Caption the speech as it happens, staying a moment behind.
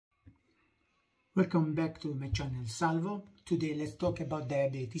Welcome back to my channel Salvo. Today let's talk about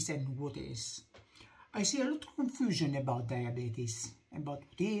diabetes and what is. I see a lot of confusion about diabetes, about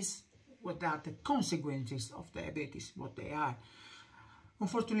what are the consequences of diabetes, what they are.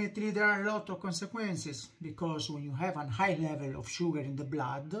 Unfortunately, there are a lot of consequences because when you have a high level of sugar in the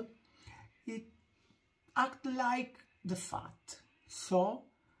blood, it acts like the fat, so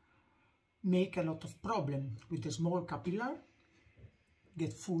make a lot of problem with the small capillary,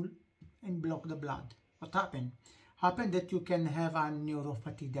 get full and block the blood. What happened? Happen that you can have a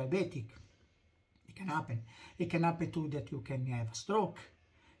neuropathy diabetic. It can happen. It can happen too that you can have a stroke.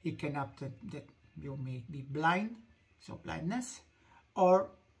 It can happen that you may be blind, so blindness, or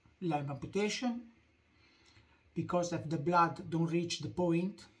limb amputation, because if the blood don't reach the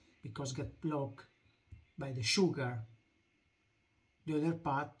point, because get blocked by the sugar, the other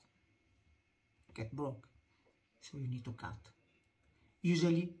part get broke, so you need to cut.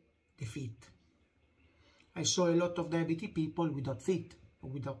 Usually the feet. I saw a lot of diabetic people without feet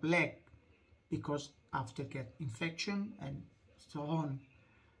or without leg because after get infection and so on.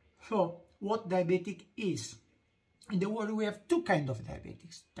 So what diabetic is? In the world we have two kinds of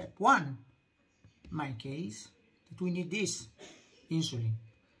diabetics. Type 1, my case, that we need this, insulin.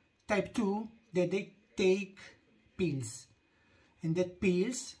 Type 2, that they take pills. And that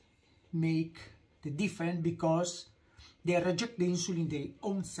pills make the difference because they reject the insulin their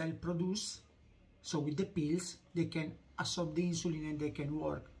own cell produce. So with the pills, they can absorb the insulin and they can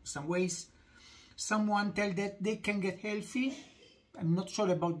work some ways. Someone tell that they can get healthy. I'm not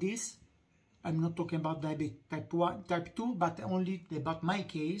sure about this. I'm not talking about diabetes type 1, type 2, but only about my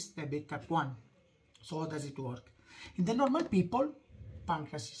case, diabetes type 1. So how does it work? In the normal people,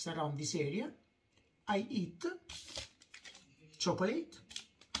 pancreas is around this area. I eat chocolate.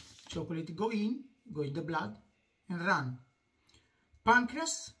 Chocolate go in the blood and run.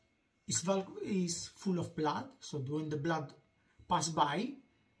 Pancreas is full of blood, so when the blood pass by,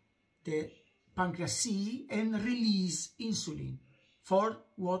 the pancreas see and release insulin for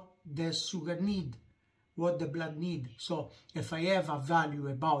what the sugar need, what the blood need. So if I have a value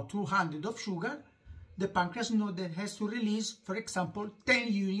about 200 of sugar, the pancreas know that it has to release, for example,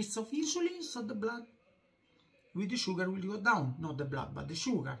 10 units of insulin, so the blood with the sugar will go down, not the blood, but the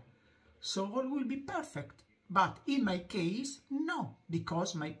sugar. So all will be perfect. But in my case, no,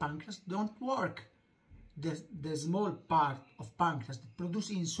 because my pancreas don't work. The small part of pancreas that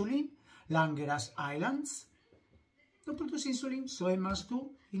produce insulin, Langerhans islands, don't produce insulin, so I must do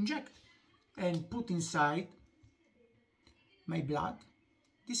inject and put inside my blood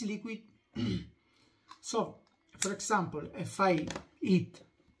this liquid. So, for example, if I eat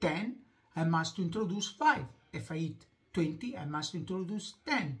 10, I must introduce 5. If I eat 20, I must introduce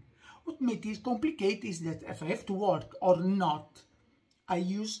 10. What makes it complicated is that if I have to work or not, I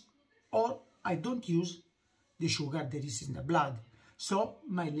use or I don't use the sugar that is in the blood. So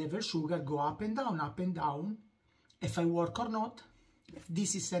my level sugar go up and down, if I work or not, if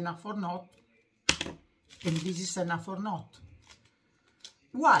this is enough or not, and this is enough or not.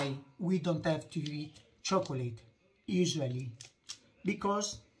 Why we don't have to eat chocolate usually?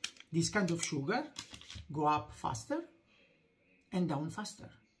 Because this kind of sugar go up faster and down faster.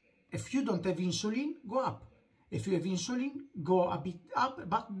 If you don't have insulin, go up. If you have insulin, go a bit up,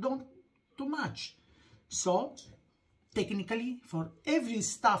 but don't too much. So, technically, for every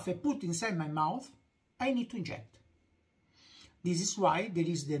stuff I put inside my mouth, I need to inject. This is why there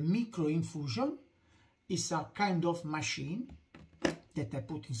is the micro-infusion. It's a kind of machine that I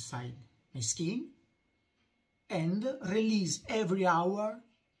put inside my skin and release every hour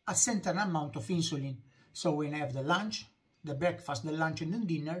a certain amount of insulin. So when I have the lunch, the breakfast, the lunch and the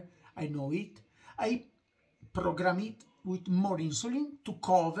dinner, I know it. I program it with more insulin to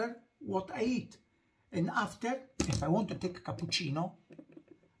cover what I eat. And after, if I want to take a cappuccino,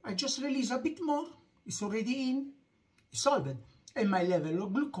 I just release a bit more. It's already in, it's solved. And my level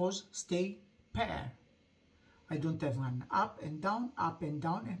of glucose stay pair. I don't have one up and down, up and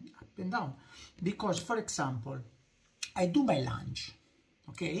down, and up and down. Because, for example, I do my lunch,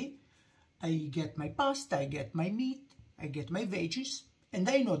 okay? I get my pasta, I get my meat, I get my veggies, and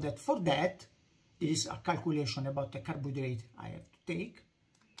I know that for that, there is a calculation about the carbohydrate I have to take.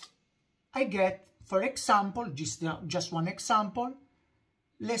 I get, for example, just one example,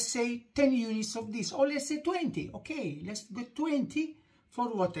 let's say 10 units of this, or let's say 20. Okay, let's get 20 for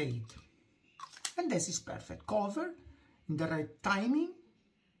what I eat. And this is perfect. Cover in the right timing.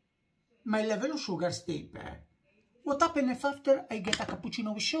 My level of sugar stay there. What happens if after I get a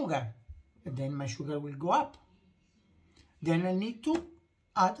cappuccino with sugar? And then my sugar will go up. Then I need to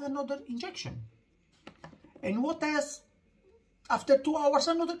add another injection. And what else After 2 hours,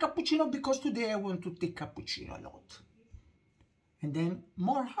 another cappuccino, because today I want to take cappuccino a lot. And then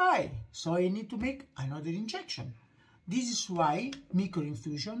more high, so I need to make another injection. This is why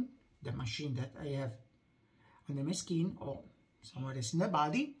microinfusion, the machine that I have under my skin or somewhere else in the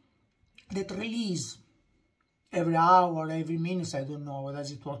body, that release every hour, every minute, I don't know,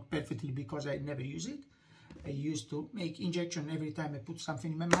 does it work perfectly because I never use it. I used to make injection every time I put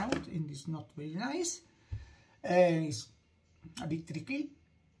something in my mouth, and it's not very nice. It's a bit tricky.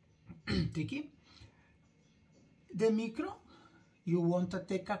 The micro, you want to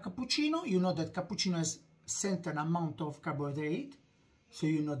take a cappuccino, you know that cappuccino has certain amount of carbohydrate, so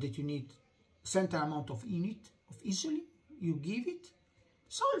you know that you need certain amount of unit of insulin, you give it,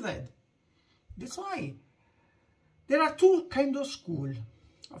 solved. That's why. There are two kind of school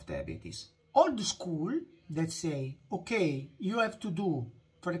of diabetes. Old school that say, okay, you have to do,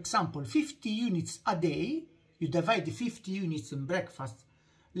 for example, 50 units a day. You divide the 50 units in breakfast,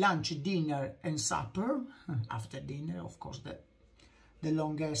 lunch, dinner, and supper. After dinner, of course, the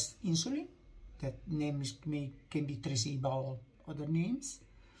longest insulin. That name can be Tresiba or other names.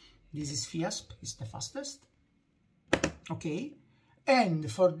 This is FIASP, it's the fastest. Okay.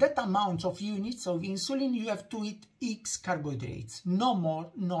 And for that amount of units of insulin, you have to eat X carbohydrates. No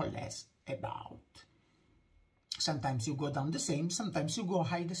more, no less, about. Sometimes you go down the same, sometimes you go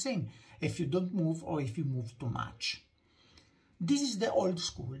high the same, if you don't move or if you move too much. This is the old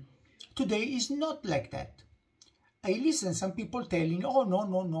school. Today is not like that. I listen some people telling, oh,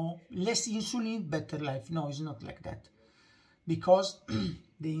 no, less insulin, better life. No, it's not like that. Because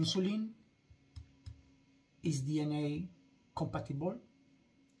the insulin is DNA compatible,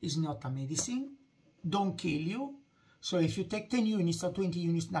 is not a medicine, don't kill you. So if you take 10 units or 20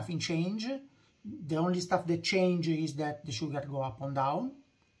 units, nothing change. The only stuff that change is that the sugar go up and down,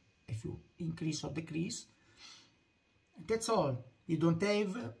 if you increase or decrease. That's all. You don't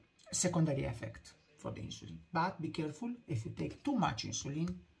have secondary effect for the insulin. But be careful, if you take too much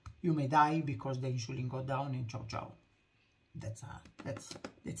insulin, you may die because the insulin go down and ciao ciao. That's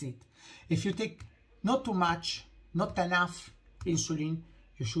it. If you take not too much, not enough insulin,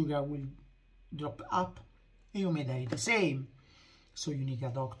 your sugar will drop up and you may die the same. So you need a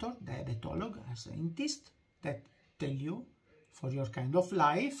doctor, diabetologist, a scientist that tell you for your kind of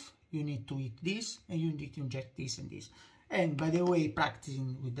life, you need to eat this and you need to inject this and this. And by the way,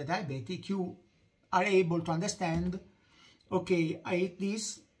 practicing with the diabetic, you are able to understand, okay, I eat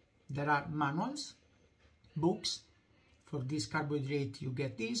this, there are manuals, books, for this carbohydrate you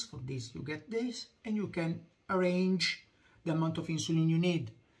get this, for this you get this, and you can arrange the amount of insulin you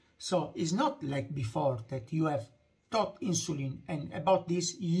need. So it's not like before that you have taught insulin and about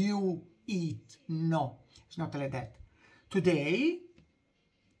this you eat. No, it's not like that. Today,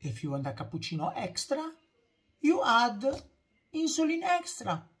 if you want a cappuccino extra, you add insulin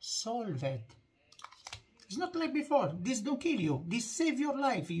extra. Solve it. It's not like before. This don't kill you. This save your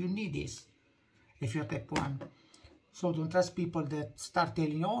life. You need this if you're type 1. So don't trust people that start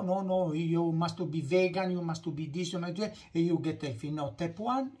telling, oh, no, you must be vegan, you must be this, you must do that, and you get healthy. No, type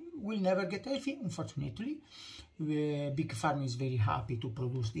 1 will never get healthy, unfortunately. Big Pharma is very happy to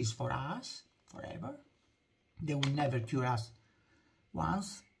produce this for us, forever. They will never cure us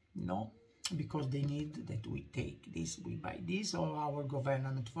once, no, because they need that we take this, we buy this, or our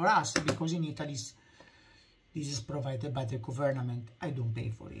government for us, because in Italy, this is provided by the government. I don't pay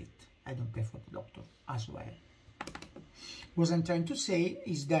for it. I don't pay for the doctor as well. What I'm trying to say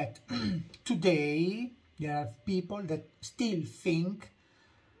is that today there are people that still think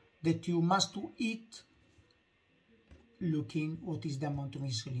that you must eat looking what is the amount of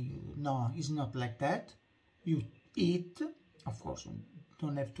insulin you do. No, it's not like that. You eat, of course, you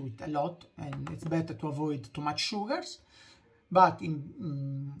don't have to eat a lot, and it's better to avoid too much sugars, but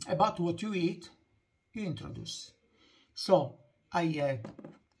about what you eat, you introduce. So I had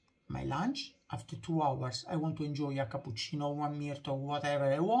my lunch. After 2 hours, I want to enjoy a cappuccino, 1 myrtle, whatever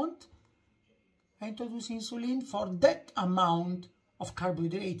I want. I introduce insulin for that amount of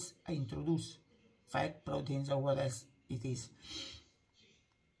carbohydrates. I introduce fat, proteins, or what else it is.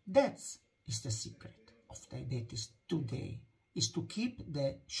 That is the secret of diabetes today, is to keep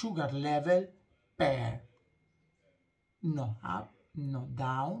the sugar level pair. No up, no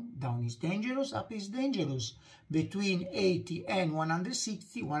down. Down is dangerous, up is dangerous. Between 80 and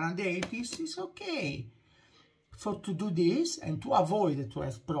 160, 180 is okay. For to do this and to avoid to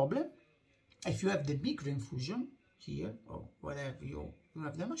have problem, if you have the microinfusion here, or whatever you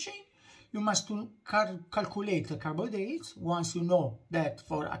have the machine, you must calculate the carbohydrates. Once you know that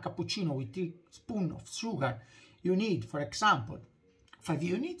for a cappuccino with 3 spoons of sugar, you need, for example, 5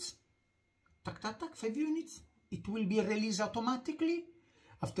 units, 5 units, it will be released automatically.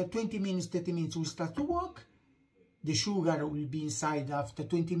 After 20 minutes, 30 minutes will start to work. The sugar will be inside after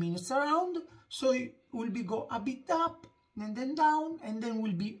 20 minutes around, so it will be go a bit up and then down, and then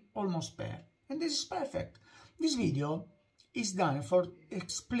will be almost bare. And this is perfect. This video is done for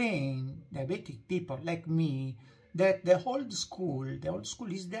explain diabetic people like me that the old school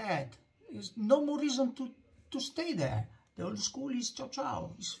is dead. There's no more reason to stay there. The old school is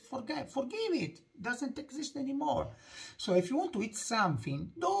ciao, is forgive it, doesn't exist anymore. So if you want to eat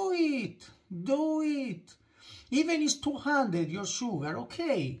something, do it. Even it's 200 your sugar,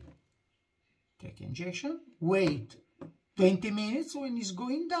 okay. Take injection, wait 20 minutes. When it's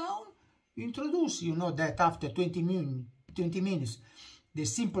going down, introduce. You know that after 20 minutes, the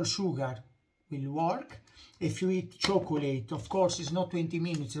simple sugar will work. If you eat chocolate, of course, it's not 20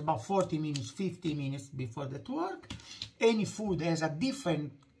 minutes, it's about 40 minutes, 50 minutes before that work. Any food has a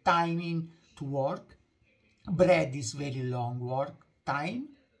different timing to work. Bread is very long work time,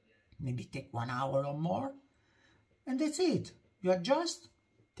 maybe take 1 hour or more. And that's it. You adjust,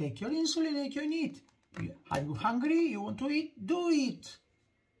 take your insulin and you eat. Are you hungry? You want to eat? Do it.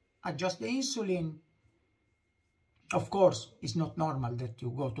 Adjust the insulin. Of course, it's not normal that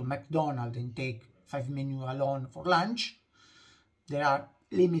you go to McDonald's and take 5 menus alone for lunch. There are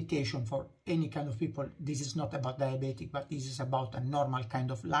limitations for any kind of people. This is not about diabetic, but this is about a normal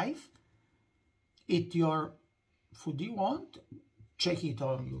kind of life. Eat your food you want, check it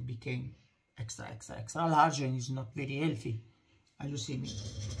or you became extra large and it's not very healthy. As you see me,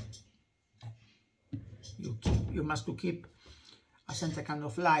 you must keep a certain kind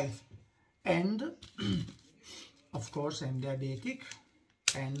of life. And of course I'm diabetic,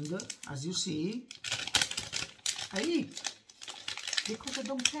 and as you see, I eat because I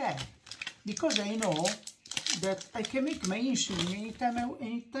don't care, because I know that I can make my insulin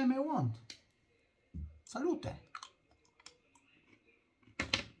anytime I want. Salute!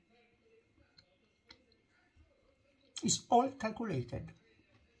 It's all calculated.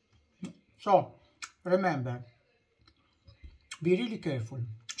 So remember, be really careful.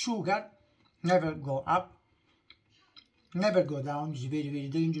 Sugar never go up, never go down. It's very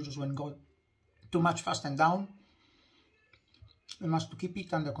dangerous when go too much fast and down. We must keep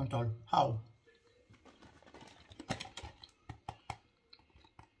it under control. How?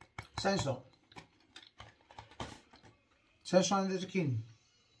 Sensor under the skin.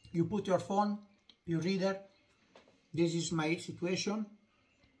 You put your phone, your reader. This is my situation.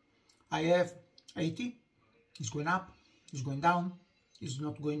 I have 80. It's going up, it's going down, it's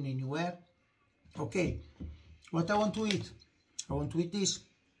not going anywhere. Okay, what I want to eat? I want to eat this.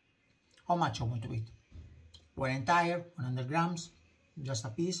 How much I want to eat? One entire, 100 grams, just a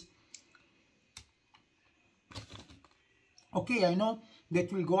piece. Okay, I know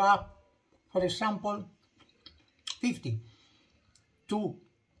that will go up, for example, 50. To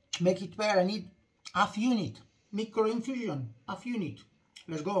make it where I need half unit. Micro infusion, half unit.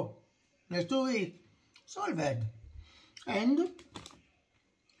 Let's go. Let's do it. Solved. And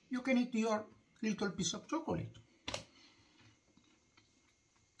you can eat your little piece of chocolate.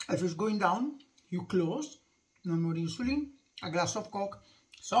 If it's going down, you close. No more insulin. A glass of Coke.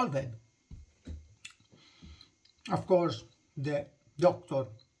 Solved. Of course, the doctor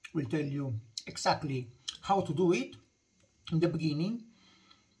will tell you exactly how to do it in the beginning,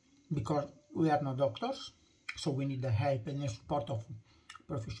 because we are not doctors. So we need the help and the support of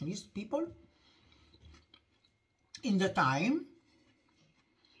professional people. In the time,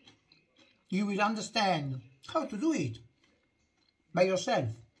 you will understand how to do it by yourself,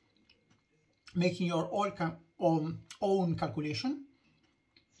 making your own calculation.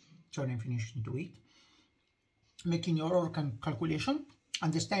 Sorry, I'm finishing to eat. Making your own calculation,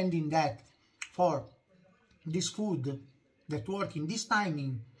 understanding that for this food that works in this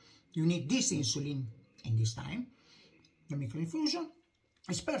timing, you need this insulin in this time. The microinfusion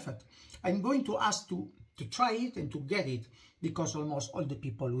is perfect. I'm going to ask to try it and to get it, because almost all the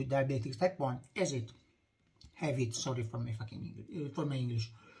people with diabetes type 1 have it. Sorry for my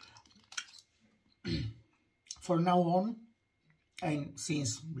English. For now on, and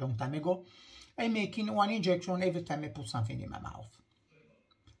since long time ago, I'm making 1 injection every time I put something in my mouth.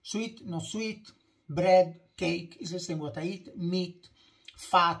 Sweet, not sweet, bread, cake is the same what I eat, meat,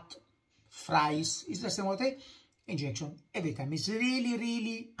 fat, fries is the same what I eat. Injection every time. It's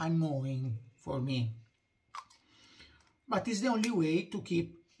really annoying for me, but it's the only way to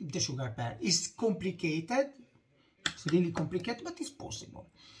keep the sugar pair. It's complicated, it's really complicated, but it's possible.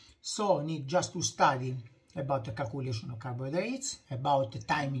 So I need just to study about the calculation of carbohydrates, about the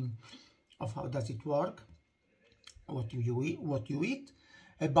timing of how does it work, what you eat,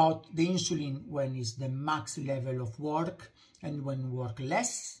 about the insulin when it's the max level of work and when work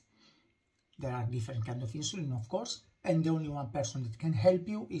less. There are different kinds of insulin, of course, and the only one person that can help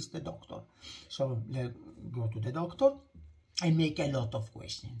you is the doctor. So go to the doctor and make a lot of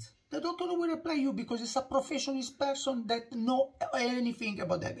questions. The doctor will reply you because it's a professional person that knows anything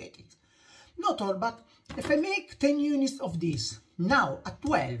about diabetes. Not all, but if I make 10 units of this now at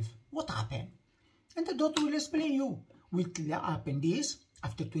 12, what happened? And the doctor will explain you. Will happen this,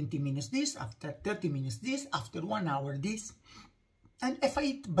 after 20 minutes this, after 30 minutes this, after 1 hour this. And if I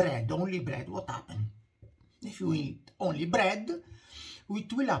eat bread, only bread, what happened? If you eat only bread,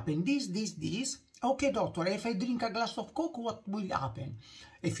 it will happen this, this, this. Okay, doctor, if I drink a glass of Coke, what will happen?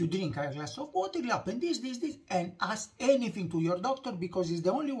 If you drink a glass of water, it will happen this, this, this. And ask anything to your doctor because he's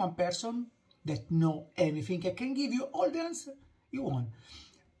the only one person that knows everything and can give you all the answer you want.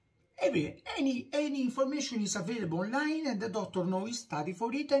 Any information is available online and the doctor knows study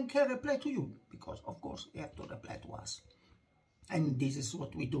for it and can reply to you because, of course, you have to reply to us. And this is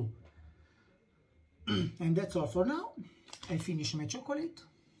what we do. And that's all for now. I finish my chocolate.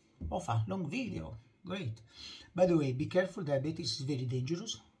 Oh, long video. Great. By the way, be careful. Diabetes is very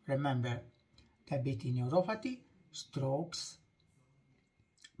dangerous. Remember, diabetes neuropathy, strokes,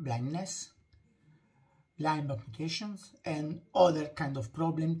 blindness, Lyme amputations, and other kind of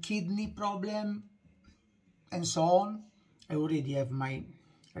problem, kidney problem, and so on. I already have my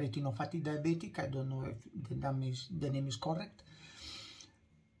retinopathy diabetic. I don't know if the name is correct.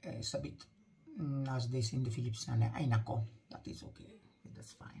 It's a bit, as they say in the Philippines, ainako. That is okay.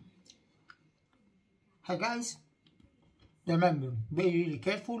 That's fine. Hi guys. Remember, be really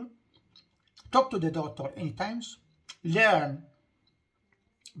careful. Talk to the doctor anytime. Learn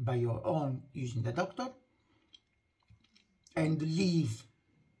by your own using the doctor. And leave.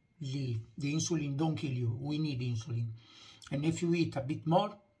 The insulin don't kill you. We need insulin. And if you eat a bit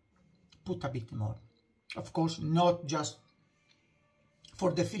more, put a bit more. Of course, not just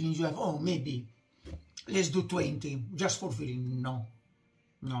for the feelings you have, oh, maybe, let's do 20, just for feeling.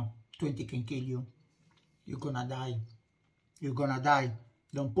 No, 20 can kill you. You're gonna die. You're gonna die.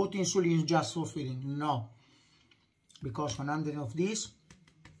 Don't put insulin just for feeling. No. Because 100 of this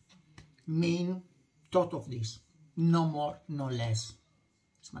mean tot of this. No more, no less.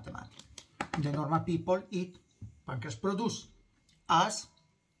 It's mathematics. The normal people eat, pancreas produce. Us,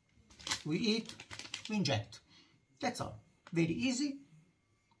 we eat, we inject. That's all. Very easy.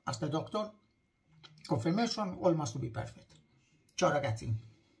 Ask the doctor. Confirmation, all must be perfect. Ciao ragazzi.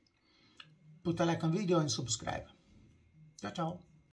 Put a like on video and subscribe. Ciao ciao.